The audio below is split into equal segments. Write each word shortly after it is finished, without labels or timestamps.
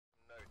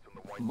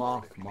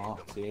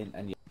Martin,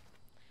 and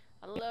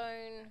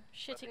Alone,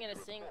 shitting in a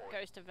sink,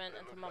 ghost event,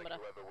 and thermometer.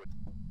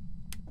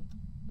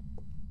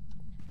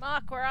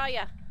 Mark, where are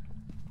ya?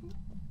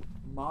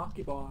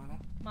 Marky boy.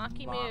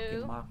 Marky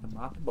Moo.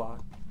 Marky boy.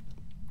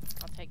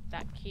 I'll take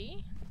that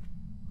key.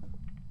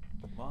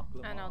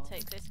 And I'll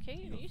take this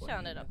key. You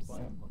sounded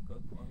upset.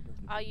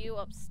 Are you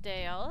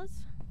upstairs?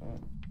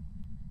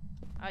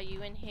 Are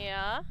you in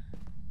here?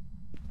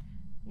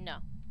 No.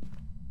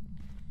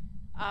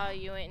 Are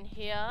you in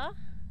here?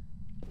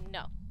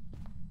 No.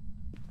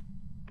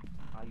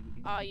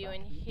 Are you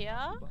in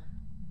here?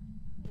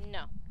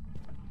 No.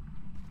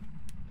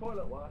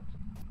 Toilet watch.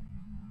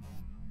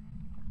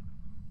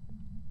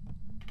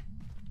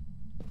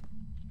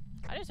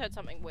 I just heard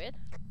something weird.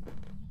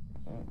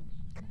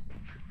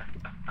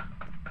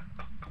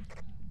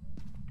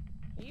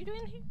 Are you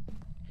doing here?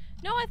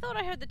 No, I thought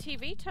I heard the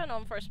TV turn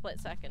on for a split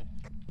second.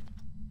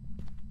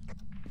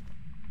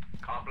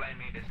 Can't blame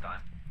me this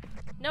time.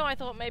 No, I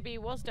thought maybe he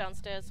was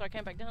downstairs, so I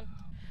came back down.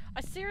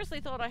 I seriously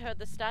thought I heard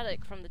the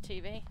static from the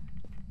TV.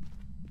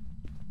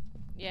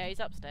 Yeah, he's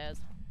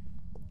upstairs.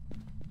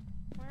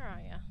 Where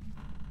are you?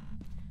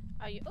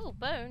 Are you? Oh,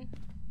 Bone.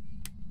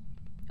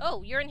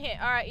 Oh, you're in here.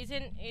 Alright,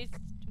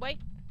 wait.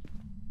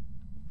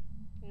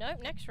 Nope,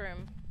 next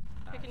room.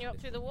 Picking you up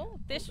through the wall?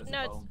 This,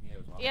 no, it's,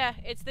 yeah,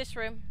 it's this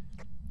room.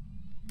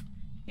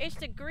 It's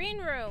the green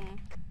room.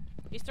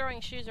 He's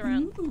throwing shoes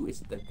around. Ooh, it's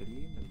the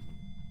green room.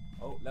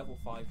 Oh, level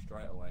 5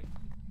 straight away.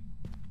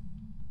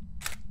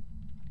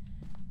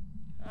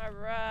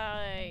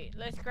 Alright,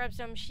 let's grab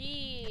some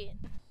shit.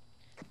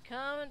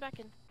 Coming back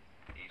in.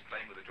 He's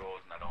playing with the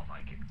drawers and I don't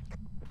like it.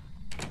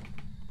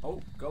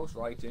 Oh, ghost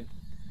writing.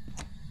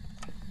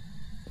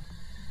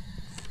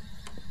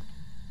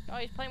 Oh,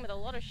 he's playing with a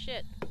lot of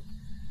shit.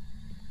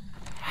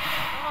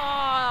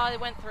 Oh, it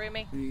went through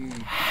me.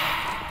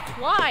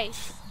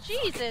 Twice!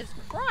 Jesus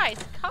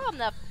Christ, calm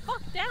the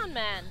fuck down,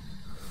 man.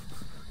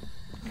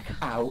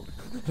 Out.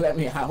 Let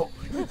me out.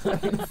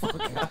 Let me the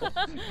fuck out.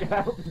 Get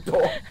out the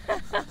door.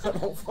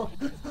 Oh, fuck.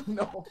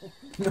 No.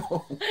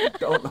 No.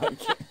 Don't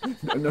like it.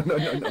 No.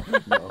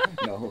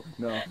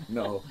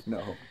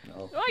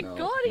 Oh my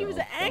god, he was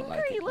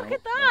angry. Look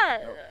at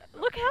that.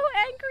 Look how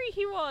angry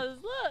he was.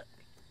 Look.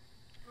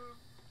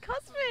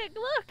 Cosmic,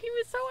 look, he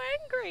was so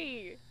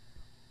angry.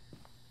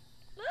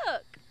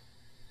 Look.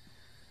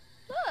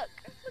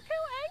 Look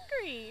how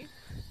angry.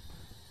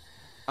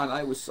 And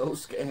I was so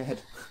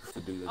scared to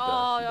do the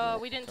Oh,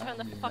 we didn't turn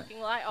the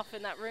fucking light off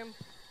in that room.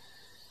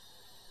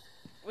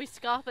 We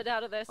scarpered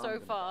out of there so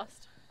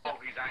fast. Oh,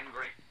 he's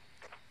angry.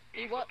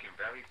 He's looking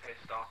very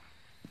pissed off.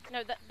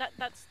 No,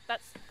 that's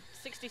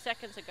 60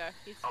 seconds ago.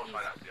 Sorry,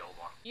 that's the old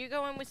one. You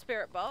go in with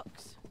Spirit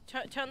Box,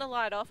 turn the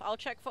light off, I'll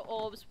check for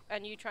orbs,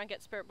 and you try and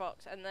get Spirit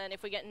Box, and then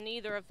if we get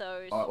neither of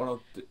those,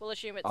 we'll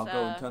assume it's I'll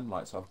go and turn the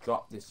lights off,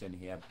 drop this in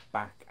here,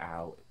 back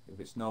out. If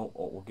it's no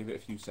orb, we'll give it a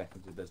few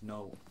seconds. If there's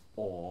no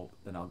orb,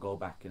 then I'll go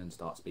back in and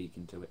start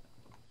speaking to it.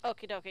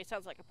 Okie dokie,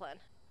 sounds like a plan.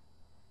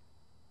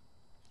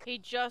 He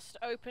just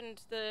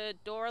opened the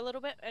door a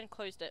little bit and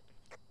closed it.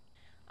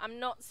 I'm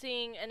not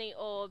seeing any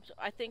orbs.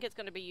 I think it's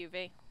going to be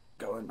UV.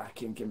 Going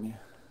back in, give me...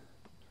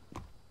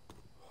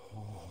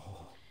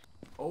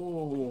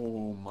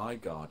 Oh my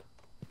god.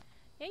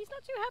 Yeah, he's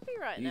not too happy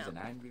right now. He's an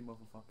angry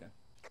motherfucker.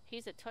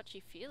 He's a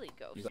touchy-feely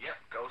ghost. Yep,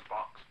 ghost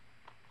box.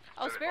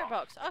 Oh, Spirit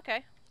box.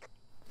 Okay.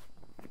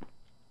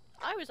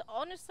 I was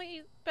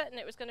honestly betting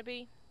it was going to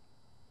be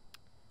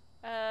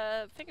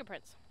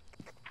fingerprints.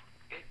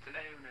 It's an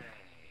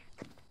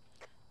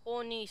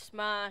Oni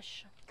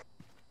smash.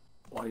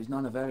 Well, he's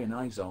not a very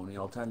nice Oni,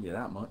 I'll tell you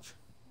that much.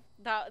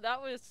 That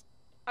was...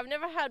 I've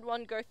never had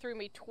one go through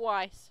me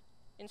twice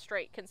in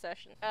straight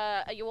concession.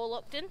 Are you all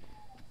locked in?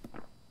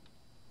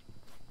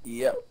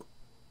 Yep.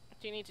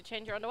 Do you need to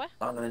change your underwear?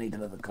 I'm gonna need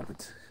another cup of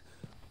tea.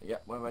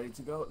 Yep, we're ready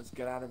to go. Let's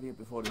get out of here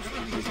before this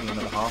thing gives me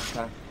another heart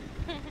attack.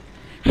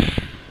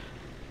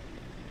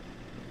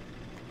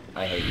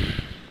 I hate you.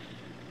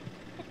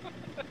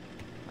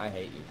 I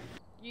hate you.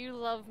 You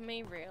love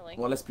me, really?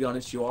 Well, let's be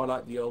honest, you are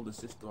like the older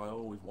sister I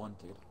always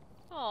wanted.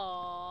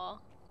 Aww.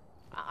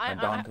 And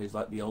Dante's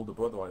like the older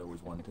brother I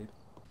always wanted.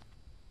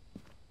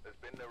 There's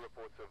been no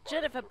reports of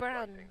Jennifer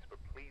Brown. sightings, but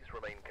please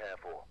remain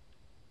careful.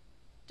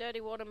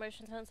 Dirty water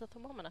motion sensor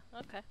thermometer.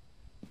 Okay.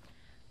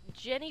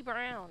 Jenny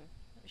Brown.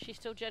 Is she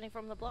still Jenny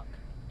from the block?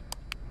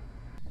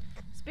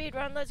 Speed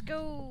run, let's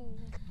go!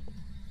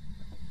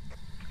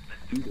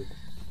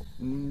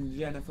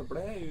 Jennifer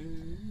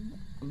Brown.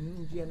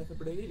 Jennifer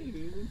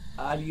Brown.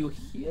 Are you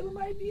here,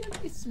 my dear?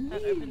 It's me,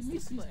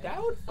 Mrs.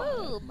 Doubtfire.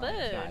 Oh, my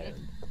bird. child.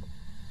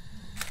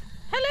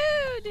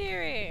 Hello,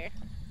 dearie.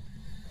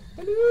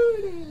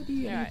 Hello there,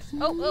 dear. Alright. It's me,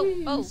 Oh,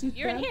 Mrs.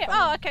 you're in here.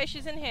 Doubtfire. Oh, okay,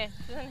 she's in here.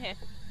 She's in here.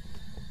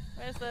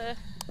 Where's the... Is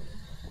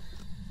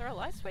there a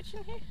light switch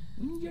in here?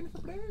 Jennifer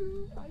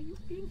Brown, are you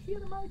in here,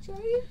 my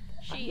child?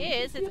 She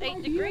is. It's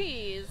 8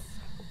 degrees.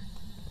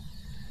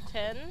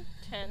 10,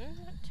 10,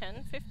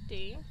 10,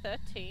 15,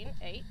 13,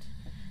 8.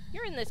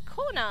 You're in this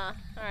corner.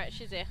 Alright,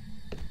 she's here.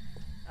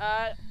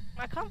 I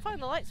can't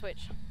find the light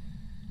switch.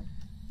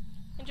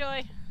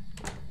 Enjoy.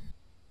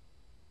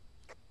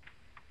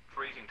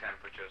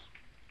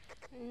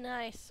 signatures.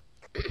 Nice.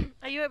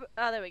 Are you able?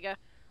 Oh, there we go.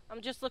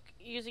 I'm just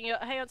using your.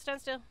 Hang on,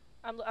 stand still.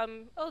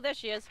 Oh, there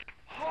she is.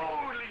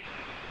 Holy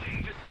shit,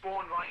 she just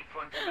spawned right in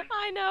front of me.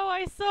 I know.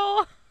 I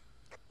saw.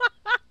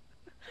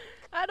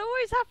 That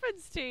always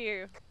happens to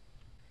you.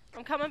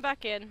 I'm coming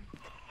back in.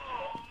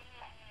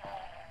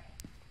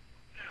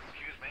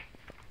 Excuse me.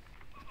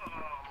 Oh,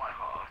 my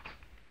heart.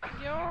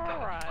 You're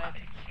alright.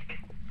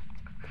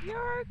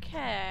 You're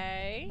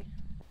okay.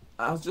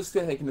 I was just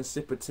taking a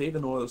sip of tea,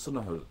 then all of a sudden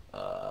I was,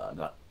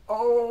 like,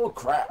 oh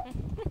crap.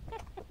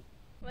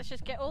 Let's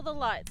just get all the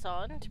lights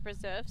on to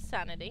preserve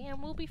sanity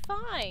and we'll be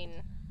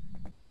fine.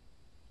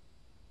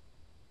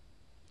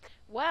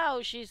 Wow,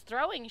 she's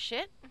throwing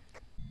shit.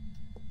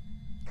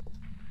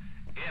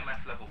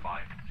 EMF level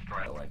 5,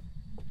 straight away.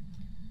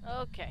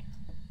 Okay.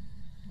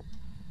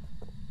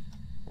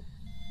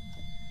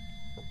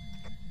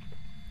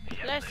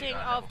 Yeah, Blessing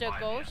level of the 5,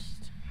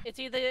 ghost. It's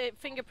either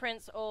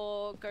fingerprints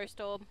or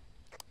ghost orb.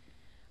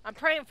 I'm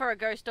praying for a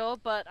ghost orb,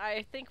 but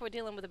I think we're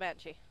dealing with a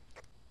banshee.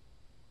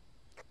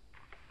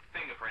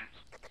 Fingerprints.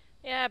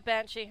 Yeah,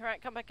 banshee.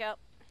 Right, come back out.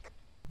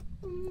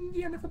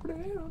 Jennifer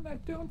Brown, I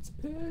don't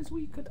suppose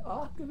we could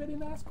ask a very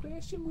nice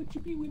question. Would you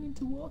be willing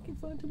to walk in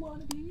front of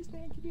one of these?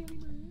 Thank you very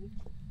much.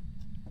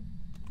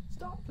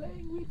 Stop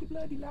playing with the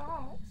bloody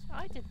lights.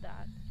 I did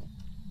that.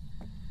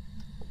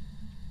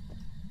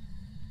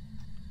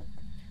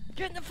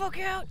 Get the fuck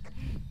out!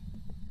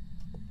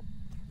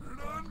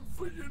 Run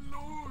for your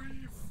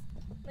life.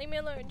 Leave me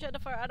alone,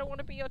 Jennifer. I don't want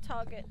to be your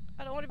target.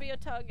 I don't want to be your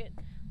target.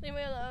 Leave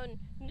me alone.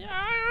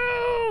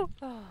 No!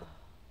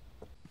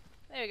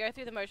 There we go,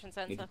 through the motion It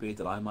sensor. agreed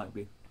that I might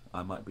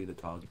be the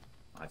target.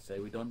 I say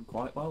we done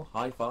quite well.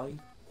 High five.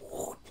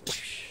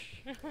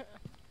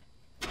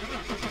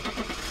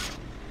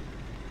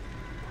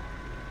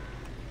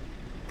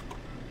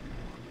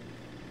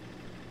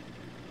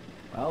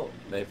 Well,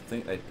 they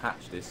think they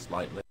patched this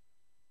slightly.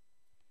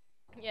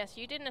 Yes,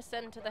 you didn't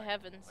ascend to the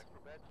heavens.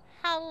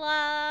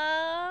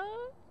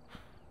 Hello?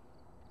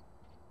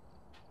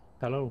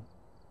 Hello.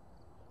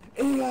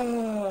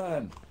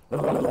 Ian!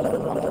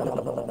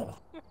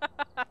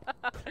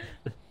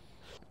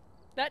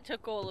 That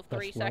took all of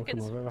 3 Best welcome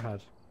seconds. I've ever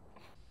had.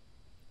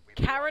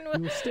 Karen was.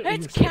 You were still- It's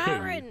you were still in.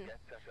 Karen!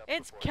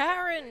 It's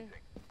Karen!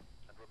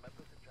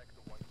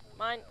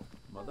 Mine.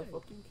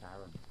 Motherfucking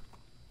Karen.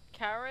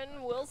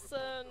 Karen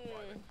Wilson.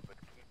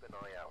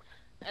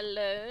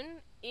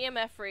 Alone,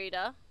 EMF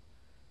reader,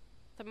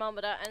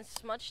 thermometer, and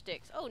smudge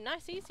sticks. Oh,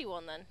 nice easy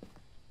one then.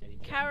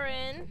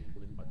 Karen,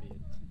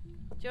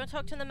 do you want to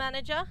talk to the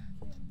manager?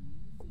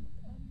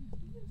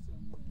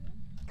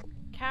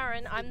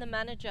 Karen, I'm the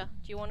manager.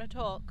 Do you want to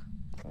talk?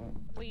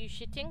 Were you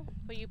shitting?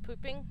 Were you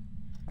pooping?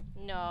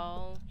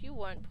 No, you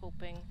weren't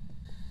pooping.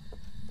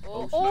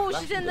 Oh,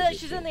 she's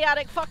in the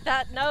attic. Fuck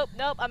that. Nope,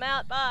 I'm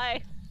out.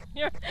 Bye.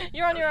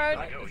 You're on your own.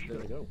 There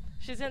we go.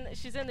 She's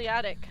in the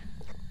attic.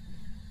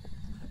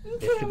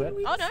 Yes, you bet.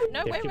 Oh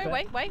no, Yes, you bet.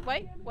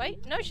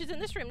 wait. No, she's in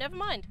this room. Never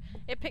mind.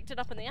 It picked it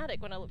up in the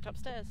attic when I looked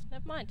upstairs.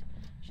 Never mind.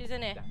 She's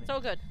in here. It's all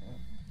good.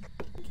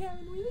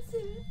 Karen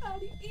Wilson, are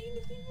you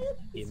in here?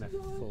 It's EMF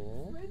your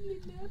 4.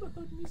 friendly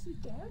neighborhood Mrs.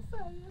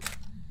 Doubtfire.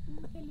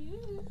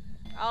 Hello.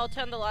 I'll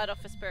turn the light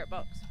off for spirit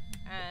box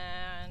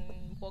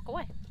and walk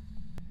away.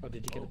 Oh,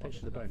 did you get a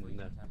picture of the bone in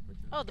there?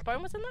 Oh, the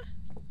bone was in there?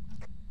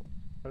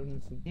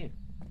 Bones in here.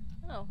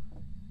 Oh.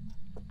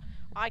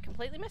 I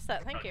completely missed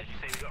that. Thank you. Did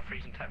you say we got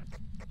freezing temps?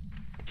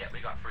 Yeah, we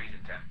got freezing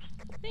temps.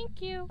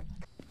 Thank you.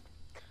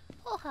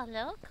 Oh,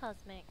 hello,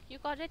 Cosmic. You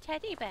got a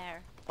teddy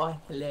bear. Oh,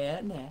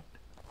 hello, Nat.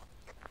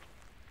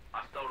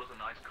 I stole us a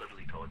nice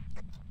cuddly toy.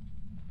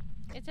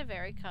 It's a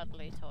very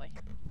cuddly toy.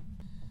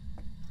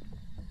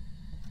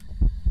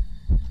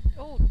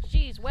 Oh,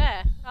 jeez,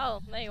 where?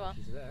 Oh, there you are.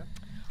 She's there.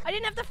 I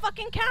didn't have the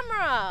fucking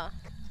camera!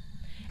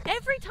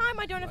 Every time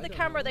I don't have the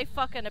camera, they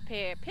fucking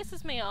appear.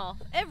 Pisses me off.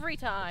 Every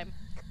time.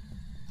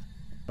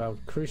 Well,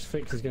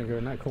 crucifix is going to go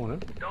in that corner.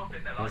 Don't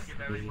think they like you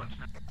very much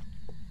now.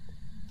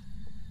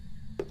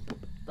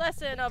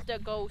 Blessing of the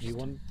ghost. Do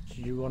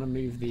you want to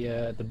move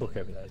the book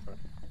over there, bro?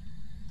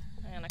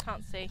 And I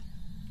can't see.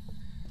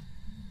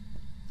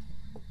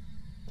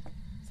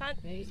 Sign,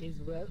 Hey,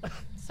 Isabel.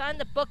 sign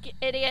the book, you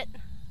idiot.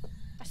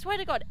 I swear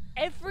to God,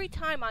 every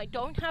time I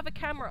don't have a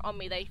camera on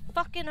me, they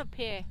fucking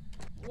appear.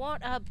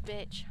 What a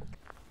bitch.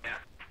 Yeah,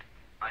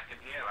 I can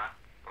hear her,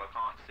 but I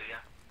can't see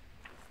her.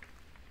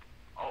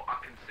 Oh, I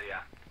can see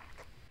her.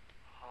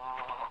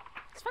 Oh.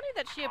 It's funny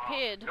that she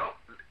appeared Nope.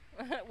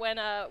 when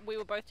we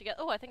were both together.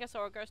 Oh, I think I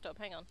saw a ghost orb.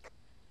 Hang on.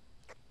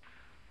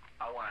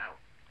 I want out.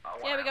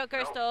 Yeah, we got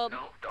ghost orb.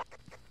 No, don't.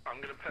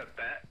 I'm gonna put a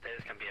bet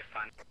there's gonna be a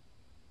fan.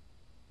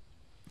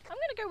 I'm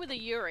gonna go with a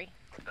Yuri.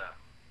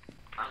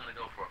 I'm gonna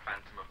go for a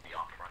Phantom of the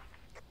Opera.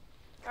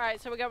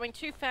 Alright, so we're going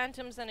 2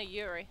 phantoms and a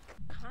Yuri.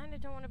 Kinda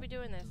don't want to be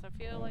doing this. I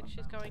feel like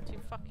she's going to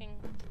fucking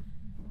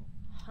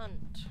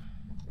hunt.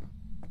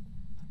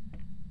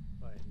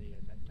 Right, in the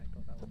neck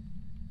got that one.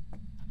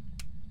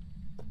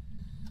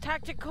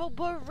 Tactical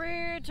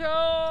burrito!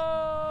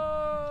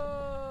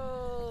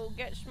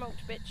 Get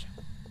smoked, bitch.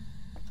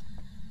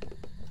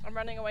 I'm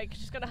running away because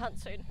she's gonna hunt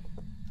soon.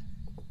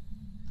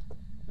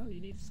 No, you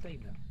need to stay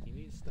now. You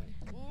need to stay.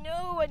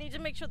 No, I need to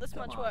make sure the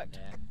smudge worked.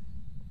 Yeah.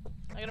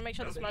 I gotta make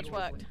sure the So smudge you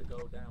always worked. want to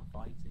go down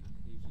fighting.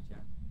 Use your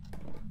chance.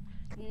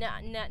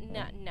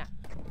 Nah.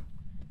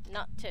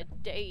 Not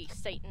today,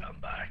 Satan. Come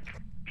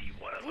back. Be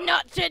one of us.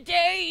 Not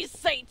today,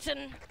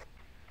 Satan!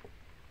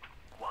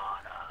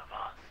 One of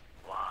us.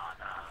 One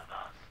of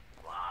us.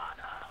 One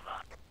of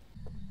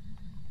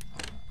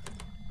us.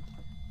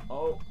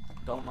 Oh,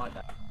 don't like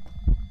that.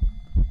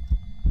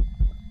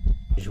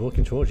 He's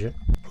walking towards you.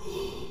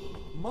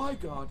 My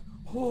God.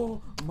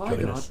 Oh my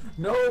Goodness. God.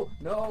 No,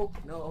 no,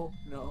 no,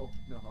 no,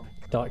 no.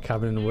 Dark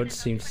cabin in the woods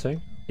seems to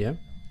say. Yeah.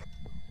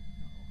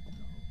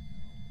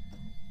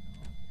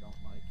 Don't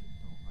like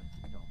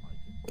it.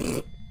 Don't like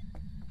it.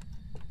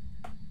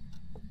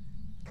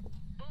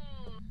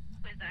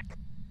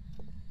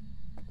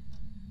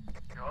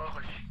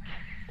 Gosh.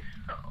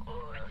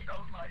 Oh, I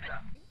don't like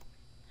that.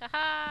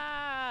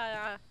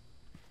 Haha!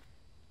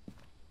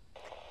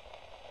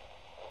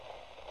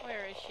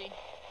 Where is she?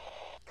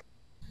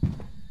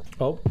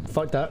 Oh,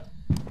 fuck that.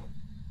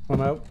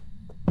 I'm out.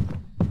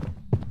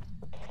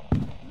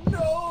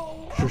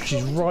 No.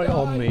 She's right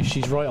on me.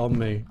 She's right on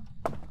me.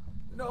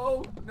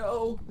 No,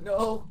 no,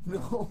 no,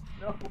 no,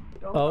 no.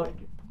 Don't Oh.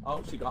 like it.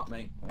 Oh, she got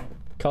me.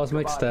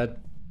 Cosmic's Goodbye. dead.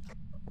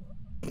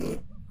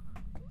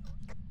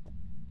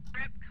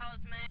 Rip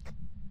Cosmic.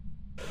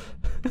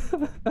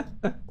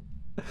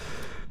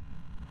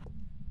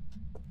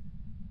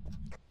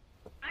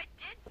 I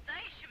did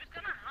say she was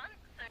gonna hunt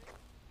soon.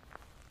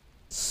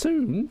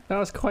 Soon? That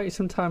was quite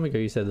some time ago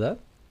you said that.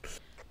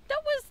 That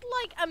was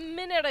like a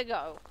minute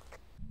ago.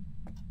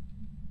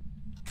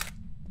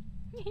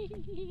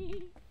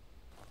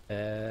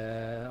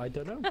 I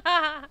don't know.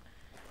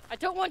 I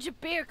don't want your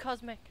beer,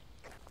 Cosmic.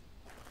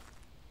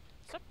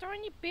 Stop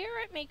throwing your beer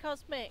at me,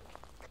 Cosmic.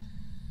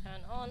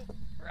 Turn on.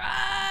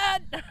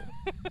 Run!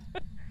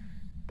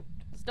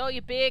 Stole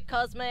your beer,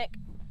 Cosmic.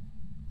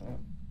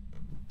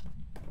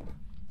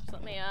 Just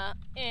let me,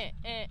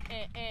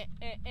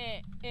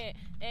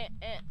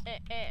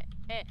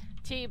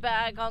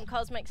 teabag on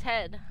Cosmic's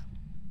head.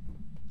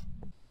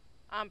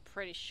 I'm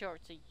pretty sure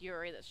it's a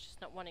Yuri that's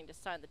just not wanting to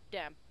sign the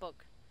damn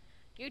book.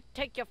 You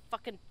take your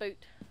fucking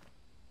boot.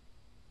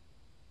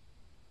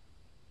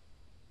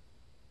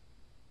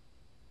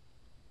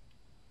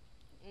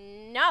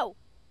 No!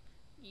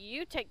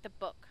 You take the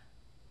book.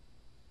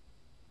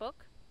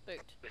 Book?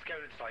 Boot. Let's go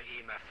into like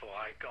EMF 4.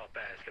 I got a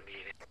bet it's gonna be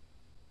in it.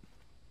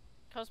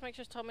 Cosmic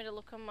just told me to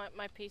look on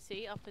my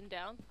PC up and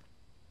down.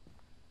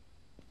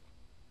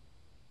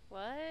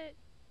 What?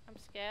 I'm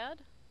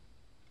scared.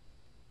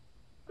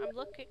 I'm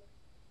looking.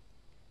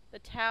 The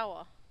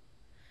tower.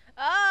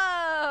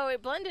 Oh,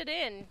 it blended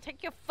in.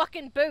 Take your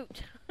fucking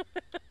boot.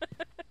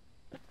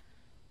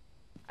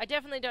 I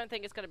definitely don't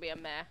think it's gonna be a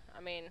meh.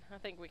 I mean, I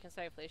think we can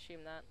safely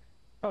assume that.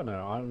 Oh no,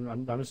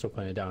 I'm still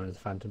playing it down as a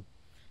Phantom.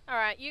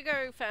 Alright, you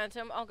go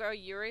Phantom, I'll go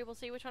Yuri. We'll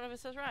see which one of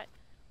us is right.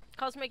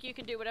 Cosmic, you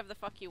can do whatever the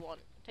fuck you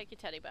want. Take your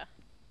teddy bear.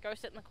 Go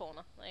sit in the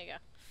corner. There you go.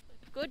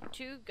 Good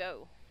to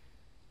go.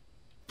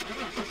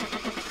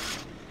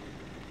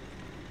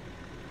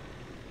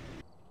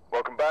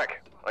 Welcome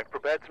back. I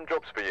prepared some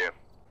jobs for you.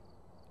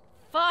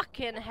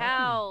 Fucking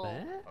hell.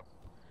 Bear?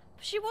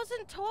 She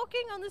wasn't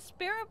talking on the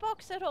spirit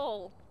box at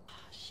all.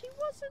 She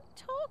wasn't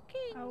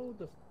talking. How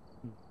the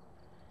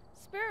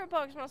Spirit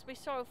box must be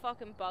so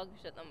fucking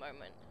bugged at the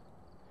moment.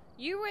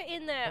 You were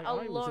in there I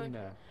was alone. in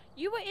there.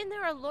 You were in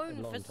there alone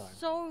A long for time.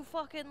 so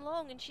fucking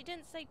long, and she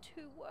didn't say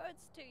 2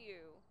 words to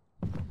you.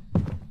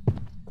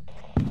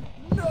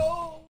 No.